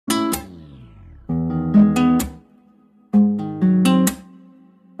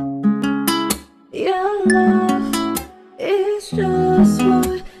love is just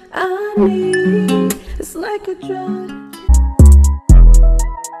what I need. It's like a drug.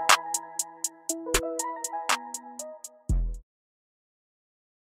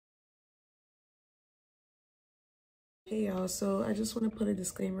 Hey y'all, so I just want to put a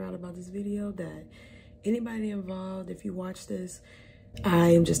disclaimer out about this video that anybody involved, if you watch this, I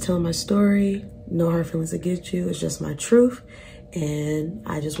am just telling my story. No hard feelings against you. It's just my truth. And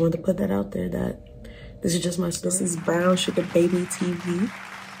I just wanted to put that out there that this is just my story. This is Brownsugabby TV.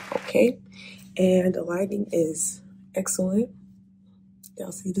 Okay. And the lighting is excellent.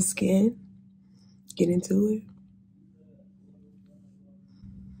 Y'all see the skin. Get into it.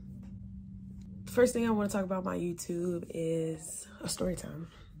 First thing I want to talk about my YouTube is a story time.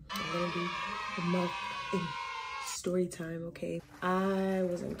 I'm going to do the month in story time, okay? I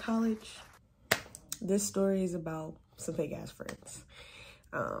was in college. This story is about some fake ass friends,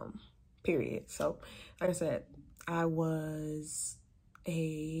 period. So, like I said, I was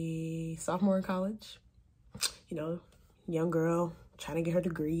a sophomore in college, you know, young girl trying to get her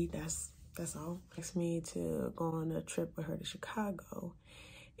degree. That's all. Asked me to go on a trip with her to Chicago.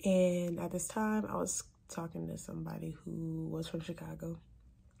 And at this time, I was talking to somebody who was from Chicago.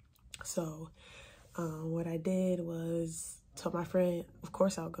 So what I did was tell my friend, of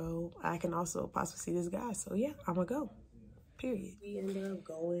course I'll go. I can also possibly see this guy. So yeah, I'm gonna go, period. We ended up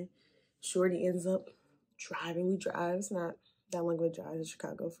going. Shorty ends up driving. We drive. It's not that long of a drive to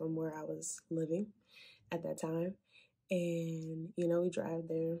Chicago from where I was living at that time. And, you know, we drive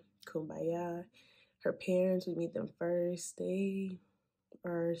there. Kumbaya. Her parents, we meet them first. They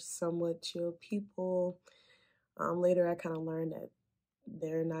are somewhat chill people. Later, I kind of learned that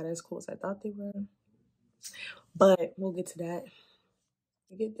they're not as cool as I thought they were. But we'll get to that.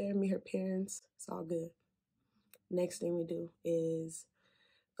 We get there, meet her parents. It's all good. Next thing we do is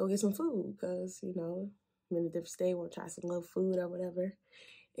go get some food because, you know, I'm in a different state. We'll try some little food or whatever.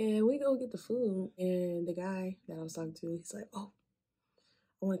 And we go get the food. And the guy that I was talking to, he's like, oh,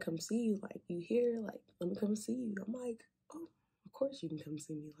 I want to come see you. Like, you here? Like, let me come see you. I'm like, oh, of course you can come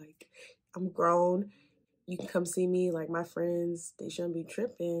see me. Like, I'm grown. You can come see me. Like, my friends, they shouldn't be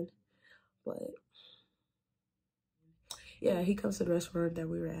tripping. But, yeah, he comes to the restaurant that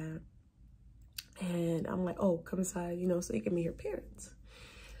we were at. And I'm like, oh, come inside, you know, so you can meet her parents.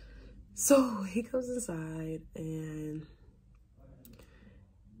 So he comes inside, and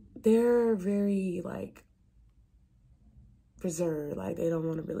they're very, like, reserved. Like, they don't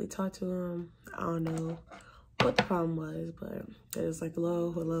want to really talk to him. I don't know what the problem was, but it was like,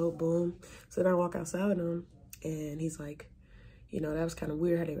 hello, boom. So then I walk outside with him, and he's like, you know, that was kind of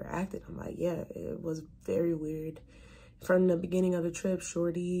weird how they were acting. I'm like, yeah, it was very weird. From the beginning of the trip,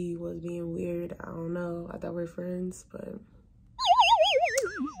 Shorty was being weird. I don't know. I thought we were friends, but,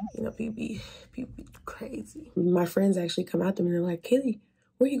 you know, people be crazy. My friends actually come out to me and they're like, Kaylee,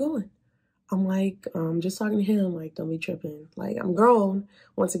 where you going? I'm like, just talking to him, like, don't be tripping. Like, I'm grown.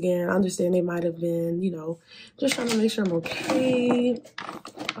 Once again, I understand they might have been, you know, just trying to make sure I'm okay.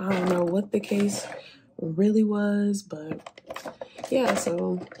 I don't know what the case really was, but yeah,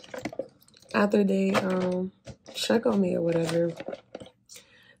 so after they check on me or whatever,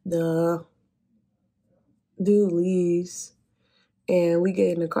 the dude leaves and we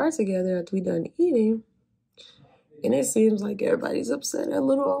get in the car together after we done eating, and it seems like everybody's upset a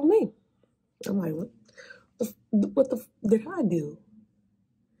little on me. I'm like, what the did I do?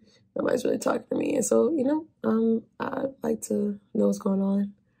 Nobody's really talking to me. And so, you know, I like to know what's going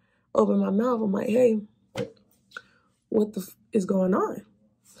on. Open my mouth. I'm like, hey, what the is going on?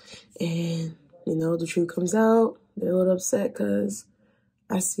 And, you know, the truth comes out. They're a little upset because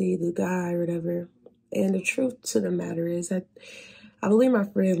I see the guy or whatever. And the truth to the matter is that I believe my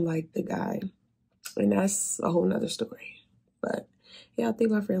friend liked the guy. And that's a whole nother story. But, yeah, I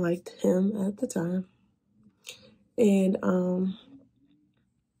think my friend liked him at the time. And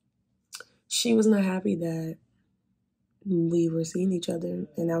she was not happy that we were seeing each other.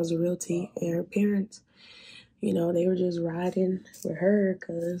 And that was a real tea. And her parents, you know, they were just riding with her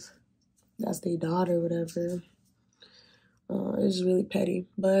because that's their daughter or whatever. It's really petty.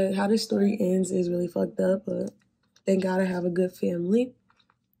 But how this story ends is really fucked up. But thank God I have a good family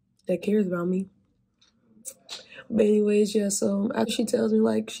that cares about me. But anyways, yeah, so after she tells me,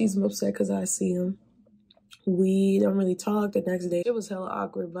 like, she's upset because I see him, we don't really talk the next day. It was hella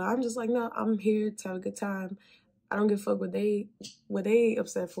awkward, but I'm just like, no, I'm here to have a good time. I don't give a fuck what they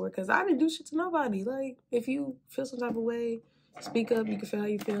upset for, because I didn't do shit to nobody. Like, if you feel some type of way, speak up. You can feel how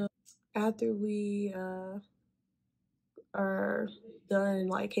you feel. After we are done,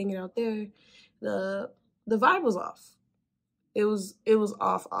 like, hanging out there, the vibe was off. It was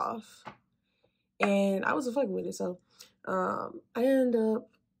off. and I wasn't fucking with it. So I ended up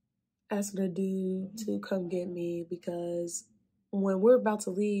asking a dude to come get me because when we're about to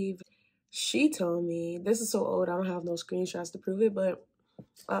leave, she told me, this is so old, I don't have no screenshots to prove it, but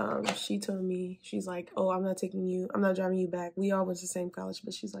she told me, she's like, oh, I'm not driving you back. We all went to the same college,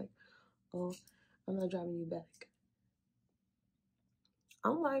 but she's like, oh, I'm not driving you back.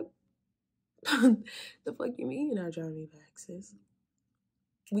 I'm like, the fuck you mean you're not driving me back, sis?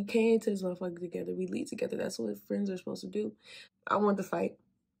 We came to this motherfucker together. We lead together. That's what friends are supposed to do. I want to fight.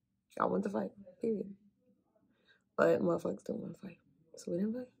 Period. But motherfuckers don't want to fight. So we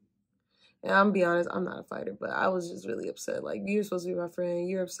didn't fight. And I'm gonna be honest, I'm not a fighter, but I was just really upset. Like, you're supposed to be my friend.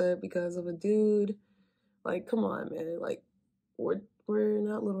 You're upset because of a dude. Like, come on, man. Like, we're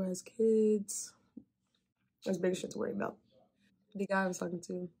not little ass kids. There's bigger shit to worry about. The guy I was talking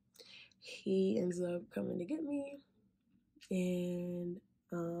to, he ends up coming to get me, and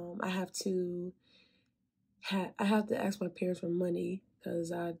I have to ask my parents for money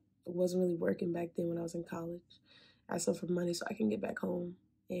because I wasn't really working back then when I was in college. I asked them for money so I can get back home.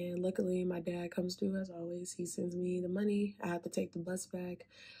 And luckily, my dad comes through as always. He sends me the money. I had to take the bus back,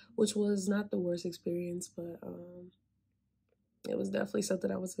 which was not the worst experience, but it was definitely something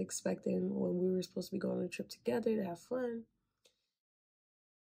I was expecting when we were supposed to be going on a trip together to have fun.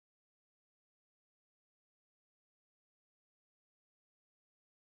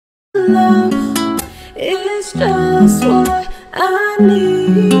 Love is just what I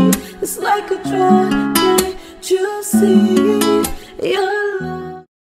need. It's like a drug, can't you see? Your love.